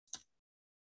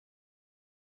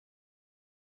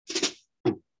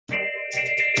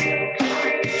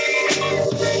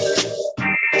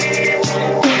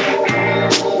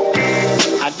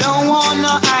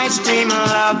ice cream,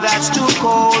 love, that's too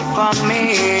cold for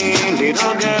me,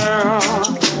 little girl.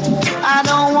 I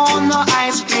don't want no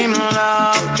ice cream,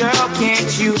 love, girl,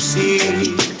 can't you see?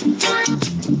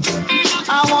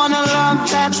 I want a love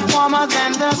that's warmer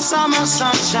than the summer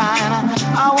sunshine.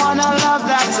 I want a love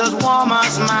that's as warm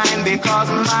as mine, because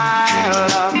my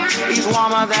love is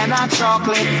warmer than a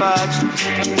chocolate fudge.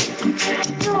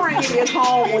 You're bringing it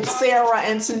home with Sarah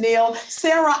and Tennille.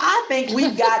 Sarah, I think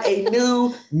we've got a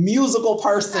new musical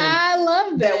person. I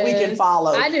love this. That we can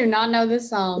follow. I do not know this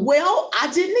song. Well,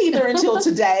 I didn't either until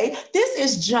today. This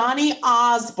is Johnny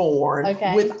Osborne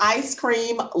with Ice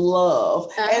Cream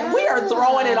Love. And we are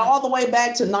throwing it all the way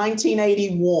back to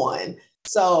 1981.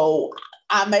 So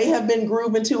I may have been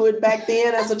grooving to it back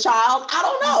then as a child. I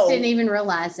don't know. Didn't even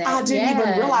realize it. I didn't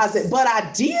even realize it. But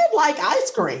I did like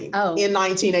ice cream in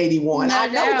 1981. I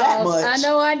know that much. I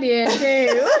know I did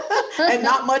too. And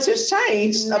not much has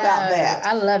changed about that.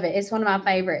 I love it. It's one of my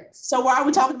favorites. So why are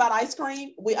we talking about ice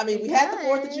cream? We had the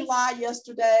 4th of July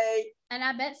yesterday. And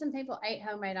I bet some people ate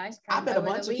homemade ice cream. I bet a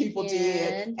bunch of people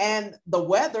did. And the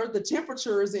weather, the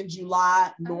temperatures in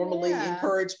July normally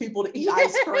encourage people to eat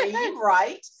ice cream,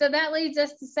 right? So that leads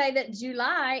us to say that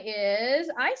July is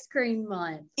ice cream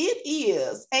month. It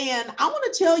is. And I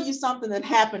want to tell you something that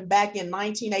happened back in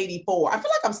 1984. I feel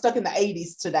like I'm stuck in the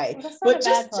 80s today. But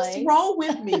just roll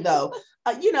with me though.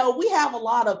 We have a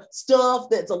lot of stuff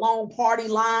that's along party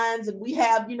lines, and we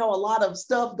have, a lot of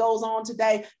stuff goes on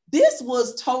today. This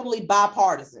was totally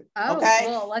bipartisan. Okay.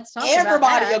 Well, let's talk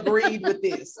Everybody about that. agreed with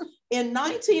this. In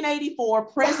 1984,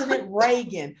 President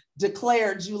Reagan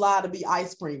declared July to be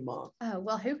ice cream month. Oh,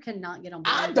 well, who cannot get on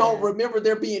board? I don't remember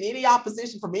there being any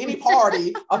opposition from any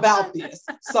party about this.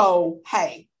 So,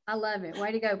 hey. I love it.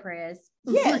 Way to go, Prez.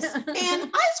 Yes. And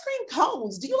ice cream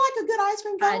cones. Do you like a good ice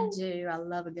cream cone? I do. I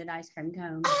love a good ice cream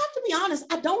cone. I have to be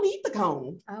honest, I don't eat the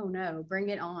cone. Oh no, bring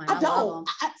it on. I don't.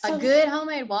 A good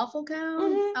homemade waffle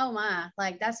cone? Mm-hmm. Oh my,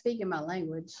 like that's speaking my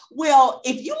language. Well,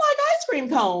 if you like ice cream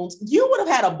cones, you would have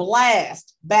had a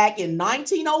blast back in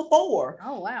 1904.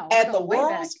 Oh wow. At the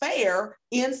World's Fair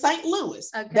in St. Louis.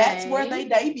 Okay. That's where they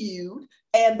debuted.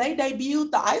 And they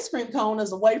debuted the ice cream cone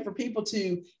as a way for people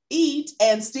to eat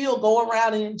and still go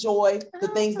around and enjoy the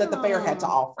things that the fair had to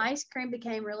offer. Ice cream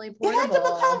became really portable. It had to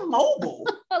become mobile.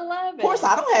 I love it. Of course,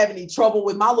 I don't have any trouble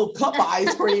with my little cup of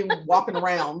ice cream walking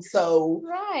around. So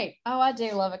right. Oh, I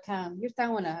do love a cone. You're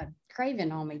throwing a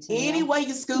craving on me too. Any way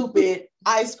you scoop it,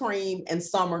 ice cream and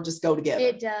summer just go together.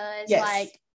 It does.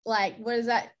 Yes. Like what is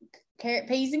that?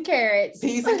 Peas and carrots.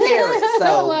 Peas and carrots. So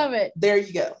I love it. There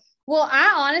you go. Well,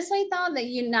 I honestly thought that the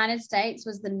United States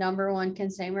was the #1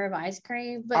 consumer of ice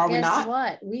cream, but guess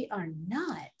what? We are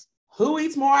not. Who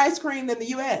eats more ice cream than the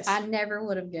U.S.? I never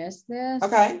would have guessed this.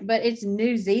 Okay. But it's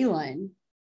New Zealand.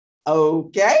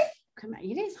 Okay. Come on,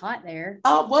 it is hot there.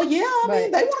 Oh, well, yeah. I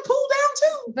mean, they want to cool down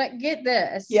too. But get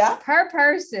this. Yeah. Per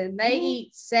person, they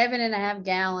eat 7.5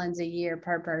 gallons a year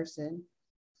per person.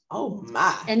 Oh,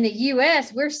 my. In the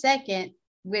U.S., we're second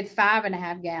with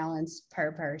 5.5 gallons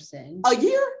per person. A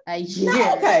year? A year.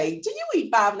 No, okay. Do you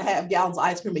eat 5.5 gallons of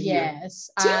ice cream a year? Yes.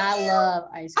 I love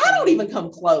ice cream. I don't even come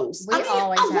close. I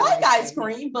like ice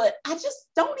cream, but I just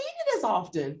don't eat it as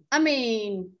often. I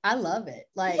mean, I love it.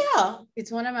 Like,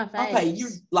 it's one of my favorites. Okay, you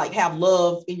like have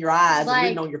love in your eyes and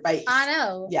written on your face. I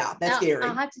know. Yeah, that's scary.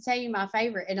 I'll have to tell you my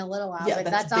favorite in a little while, yeah, but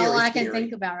that's all I can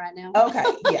think about right now. Okay,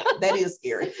 yeah, that is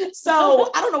scary. So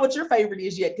I don't know what your favorite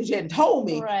is yet because you hadn't told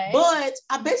me, but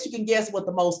I bet you can guess what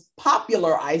the most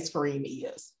popular ice cream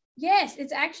is. Yes,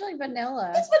 it's actually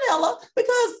vanilla. It's vanilla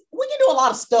because we can do a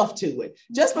lot of stuff to it.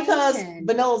 Just because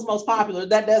vanilla is most popular,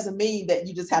 that doesn't mean that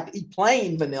you just have to eat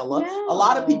plain vanilla. No. A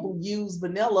lot of people use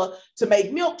vanilla to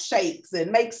make milkshakes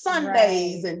and make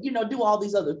sundaes and, do all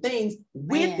these other things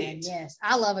with it. Yes,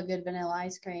 I love a good vanilla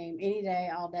ice cream any day,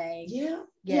 all day. Yeah.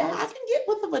 Yes. Yeah, I can get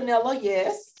with the vanilla,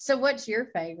 yes. So what's your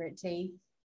favorite, T?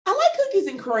 I like cookies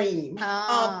and cream.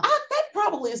 That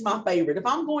probably is my favorite. If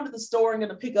I'm going to the store, I'm going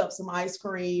to pick up some ice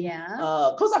cream.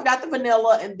 Yeah. Because I've got the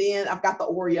vanilla and then I've got the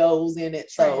Oreos in it.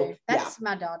 So that's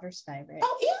my daughter's favorite.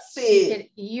 Oh, is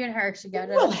it? You and her should go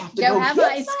to we'll have to go have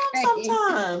get ice some cream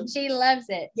sometime. She loves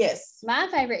it. Yes. My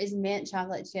favorite is mint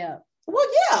chocolate chip. Well,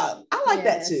 yeah, I like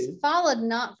that too. Followed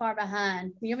not far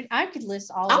behind. I could list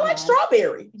all. I like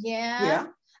strawberry. Yeah. Yeah.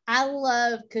 I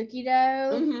love cookie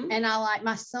dough, and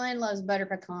my son loves butter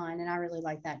pecan, and I really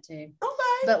like that too.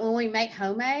 Okay. But when we make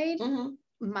homemade,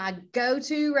 my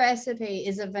go-to recipe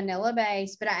is a vanilla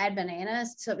base, but I add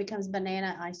bananas, so it becomes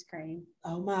banana ice cream.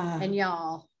 Oh my. And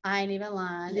y'all, I ain't even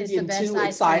lying. You're it's the best too ice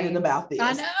excited cream. about this.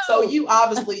 I know. So you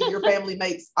obviously, your family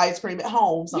makes ice cream at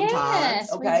home sometimes.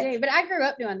 Yes, okay. we do. But I grew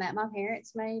up doing that. My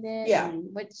parents made it. Yeah.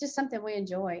 But it's just something we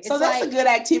enjoy. So that's a good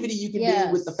activity you can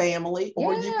do with the family,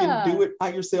 or you can do it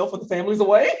by yourself when the family's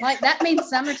away. Like that means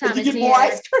summertime you get more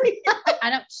ice cream. I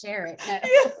don't share it.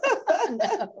 No.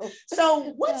 No.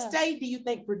 So what state do you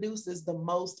think produces the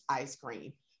most ice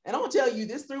cream? And I'm gonna tell you,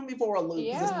 this threw me for a loop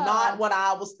because it's not what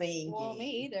I was thinking. Well,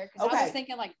 me either. Because I was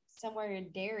thinking like somewhere in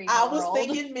dairy world. I was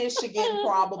thinking Michigan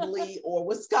probably, or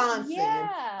Wisconsin.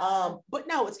 Yeah. But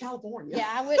no, it's California. Yeah,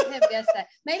 I wouldn't have guessed that.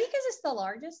 Maybe because it's the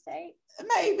largest state.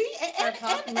 Maybe. And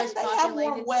they have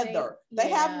warm weather. They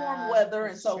have warm weather.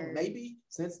 And so maybe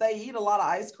since they eat a lot of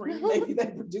ice cream, maybe they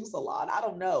produce a lot. I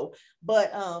don't know.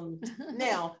 But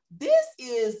now this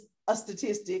is a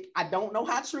statistic. I don't know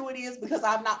how true it is because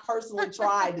I've not personally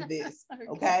tried this.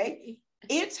 Okay.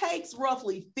 It takes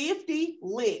roughly 50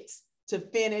 licks to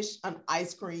finish an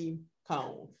ice cream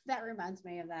cone. That reminds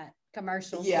me of that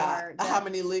commercial. Yeah. How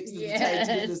many licks does it take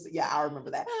to do this? Yeah, I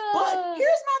remember that. But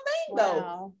here's my thing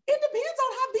though. It depends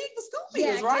on how big the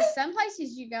scoop is, right? Some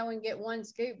places you go and get one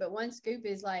scoop, but one scoop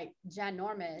is like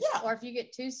ginormous. Yeah. Or if you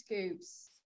get 2 scoops,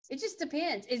 it just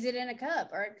depends. Is it in a cup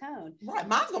or a cone? Right.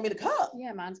 Mine's going to be the cup.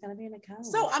 Yeah, mine's going to be in a cone.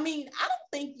 So, I mean, I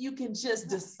don't think you can just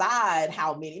decide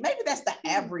how many. Maybe that's the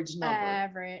average number.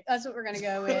 Average. That's what we're going to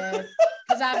go with.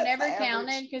 Because I've never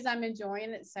counted because I'm enjoying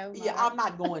it so much. Yeah, I'm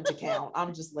not going to count.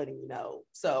 I'm just letting you know.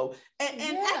 So,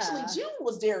 and actually June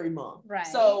was Dairy Month. Right.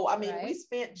 So, I mean, we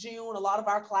spent June, a lot of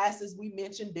our classes, we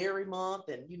mentioned Dairy Month,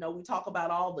 and, you know, we talk about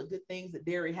all the good things that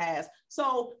dairy has.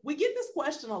 So we get this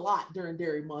question a lot during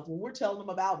Dairy Month when we're telling them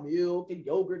about milk and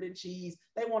yogurt and cheese.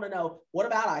 They want to know, what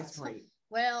about ice cream?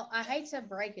 Well, I hate to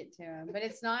break it to them, but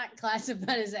it's not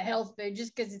classified as a health food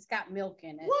just because it's got milk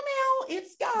in it. Well, now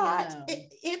it's got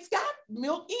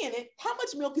milk in it. How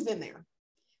much milk is in there?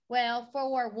 Well,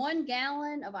 for 1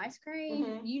 gallon of ice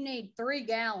cream, you need 3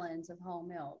 gallons of whole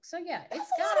milk. So yeah,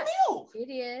 it's got a lot of milk. It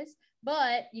is,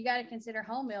 but you got to consider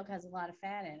whole milk has a lot of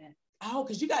fat in it. Oh,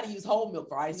 because you got to use whole milk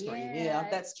for ice cream. Yeah,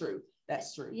 that's true.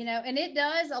 That's true. You know, and it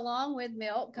does, along with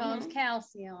milk, comes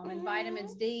calcium and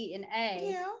vitamins D and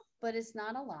A. Yeah. But it's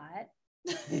not a lot.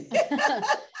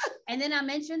 And then I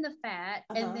mentioned the fat.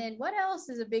 And then what else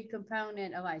is a big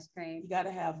component of ice cream? You got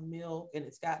to have milk, and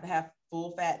it's got to have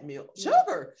full fat milk.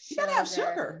 Sugar. You got to have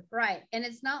sugar. Right. And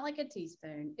it's not like a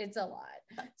teaspoon. It's a lot.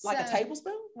 Like a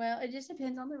tablespoon? Well, it just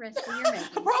depends on the recipe you're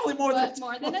making. Probably more than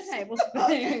a tablespoon.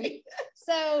 Okay.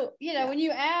 So, you know, when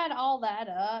you add all that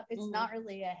up, it's not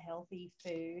really a healthy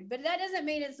food. But that doesn't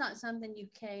mean it's not something you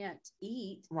can't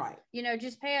eat. Right. You know,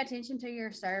 just pay attention to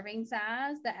your serving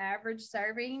size. The average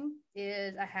serving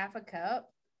is a half a cup.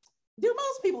 Do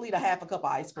most people eat a half a cup of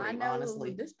ice cream? I know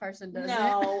honestly, this person doesn't.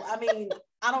 No, I mean,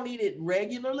 I don't eat it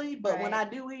regularly, but when I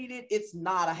do eat it, it's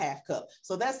not a half cup.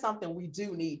 So that's something we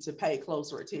do need to pay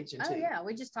closer attention to. Oh yeah,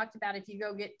 we just talked about if you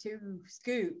go get 2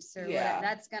 scoops or whatever,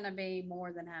 that's going to be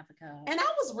more than half a cup. And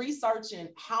I was researching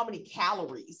how many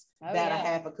calories a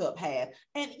half a cup had,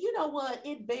 and you know what?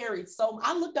 It varied. So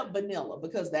I looked up vanilla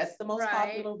because that's the most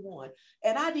popular one,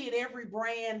 and I did every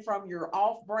brand from your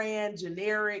off-brand,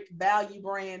 generic, value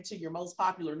brand to your most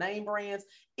popular name brands.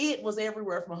 It was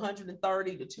everywhere from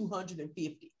 130 to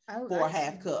 250 for a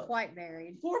half cup. Quite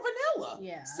varied. For vanilla.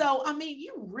 Yeah. So, I mean,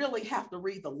 you really have to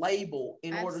read the label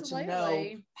in order to know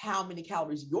how many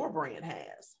calories your brand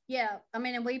has. Yeah. I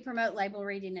mean, and we promote label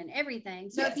reading and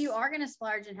everything. So if you are going to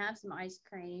splurge and have some ice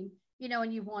cream, you know,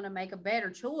 and you want to make a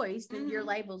better choice, then your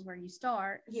label's where you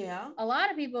start. Yeah. A lot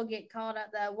of people get caught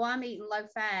up that, well, I'm eating low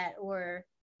fat or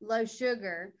low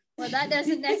sugar. Well, that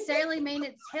doesn't necessarily mean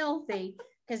it's healthy.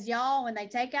 Because y'all, when they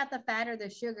take out the fat or the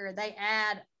sugar, they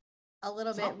add a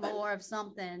little bit more of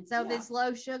something. So if it's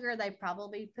low sugar, they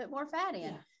probably put more fat in.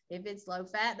 Yeah. If it's low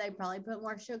fat, they probably put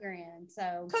more sugar in.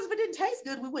 So because if it didn't taste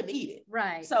good, we wouldn't eat it.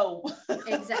 Right. So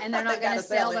exactly, and they're not going to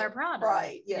sell their product.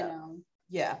 Right. Yeah. You know?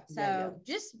 Yeah. So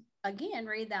just again,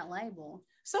 read that label.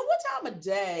 So what time of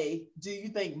day do you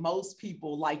think most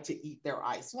people like to eat their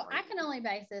ice cream? Well, I can only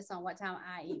base this on what time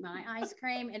I eat my ice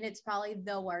cream, and it's probably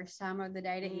the worst time of the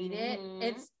day to eat it.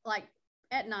 It's like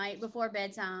at night before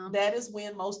bedtime. That is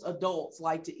when most adults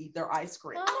like to eat their ice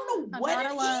cream. Well, I don't know what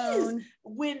it is.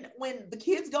 When the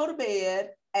kids go to bed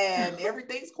and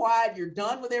everything's quiet, you're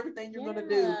done with everything you're going to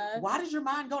do. Why does your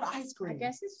mind go to ice cream? I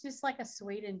guess it's just like a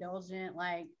sweet indulgent,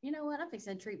 like, you know what, I'm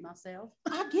fixing to treat myself.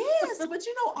 I guess, but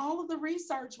you know, all of the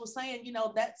research was saying, you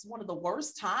know, that's one of the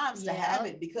worst times to have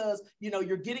it because, you know,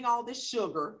 you're getting all this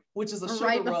sugar, which is a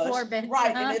sugar rush,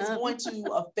 right? And it's going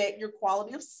to affect your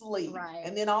quality of sleep. Right.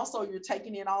 And then also you're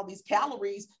taking in all these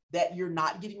calories that you're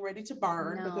not getting ready to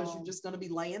burn because you're just going to be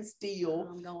laying still.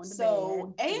 I'm going to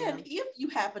bed. And if you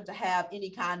happen to have any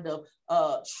kind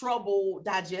of trouble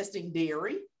digesting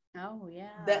dairy, oh yeah,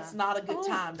 that's not a good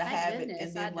time to have it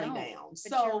and then lay down. But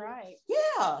so you're right.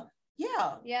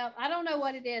 Yeah. I don't know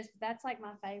what it is, but that's like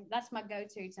my favorite. That's my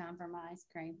go-to time for my ice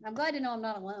cream. I'm glad to know I'm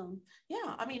not alone.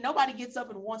 Yeah. I mean, nobody gets up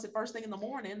and wants it first thing in the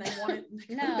morning. They want it.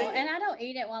 No, and I don't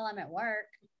eat it while I'm at work.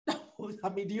 I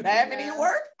mean, do you have any at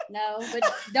work? No, but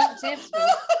don't tempt me.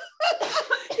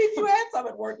 If you had some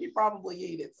at work, you'd probably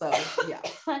eat it. So yeah.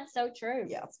 That's so true.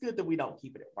 Yeah, it's good that we don't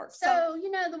keep it at work. So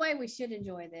you know the way we should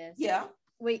enjoy this. Yeah.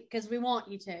 Because we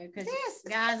want you to. Because yes,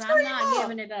 guys, I'm not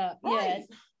giving it up. Right. Yes.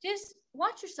 Just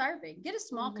watch your serving. Get a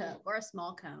small cup or a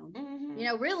small cone. You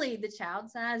know, really the child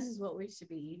size is what we should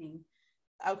be eating.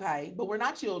 Okay, but we're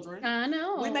not children. I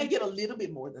know. We may get a little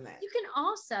bit more than that. You can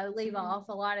also leave off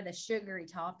a lot of the sugary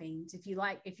toppings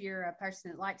if you're a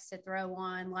person that likes to throw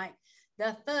on like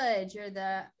the fudge or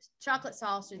the chocolate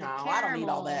sauce or the caramel. I don't need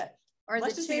all that. Or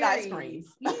let's just eat ice cream.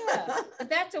 Yeah, but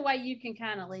that's a way you can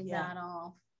kind of leave that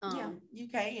off. Yeah, you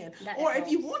can. Or if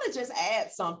you want to just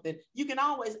add something, you can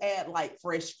always add like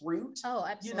fresh fruit. Oh,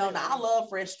 absolutely. You know, now I love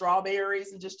fresh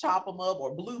strawberries and just chop them up,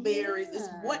 or blueberries. It's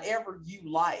whatever you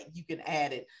like. You can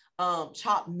add it.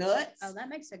 Chopped nuts. Oh, that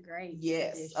makes a great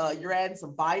Yes. You're adding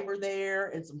some fiber there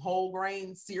and some whole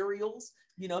grain cereals.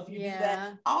 You know, if you do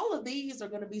that, all of these are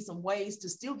going to be some ways to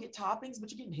still get toppings,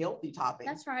 but you're getting healthy toppings.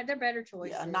 That's right. They're better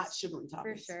choices. Yeah, not sugary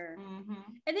toppings. For sure. And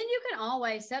then you can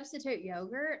always substitute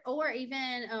yogurt or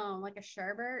even like a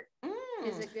sherbet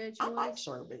is a good choice. I like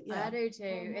sherbet. Yeah. I do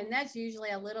too. And that's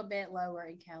usually a little bit lower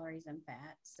in calories and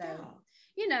fat. So,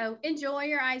 you know, enjoy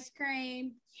your ice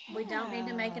cream. Yeah. We don't need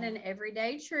to make it an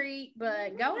everyday treat,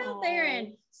 but go out there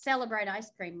and celebrate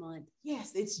Ice Cream Month.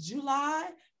 Yes, it's July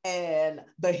and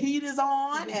the heat is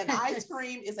on, and ice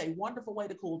cream is a wonderful way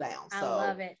to cool down. So I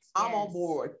love it. I'm on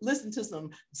board. Listen to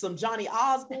some Johnny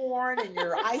Osborne and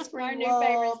your ice cream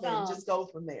love, and just go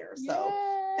from there. So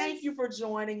thank you for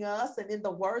joining us. And in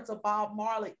the words of Bob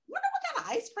Marley, wonder what kind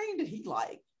of ice cream did he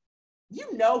like?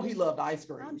 You know he loved ice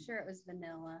cream. I'm sure it was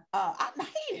vanilla.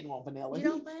 He didn't want vanilla. You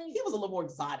don't think? He was a little more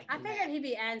exotic. I figured he'd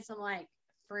be adding some like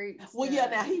fruit. Well, yeah,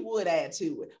 now he would add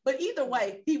to it. But either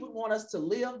way, he would want us to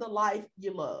live the life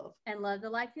you love. And love the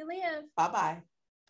life you live. Bye-bye.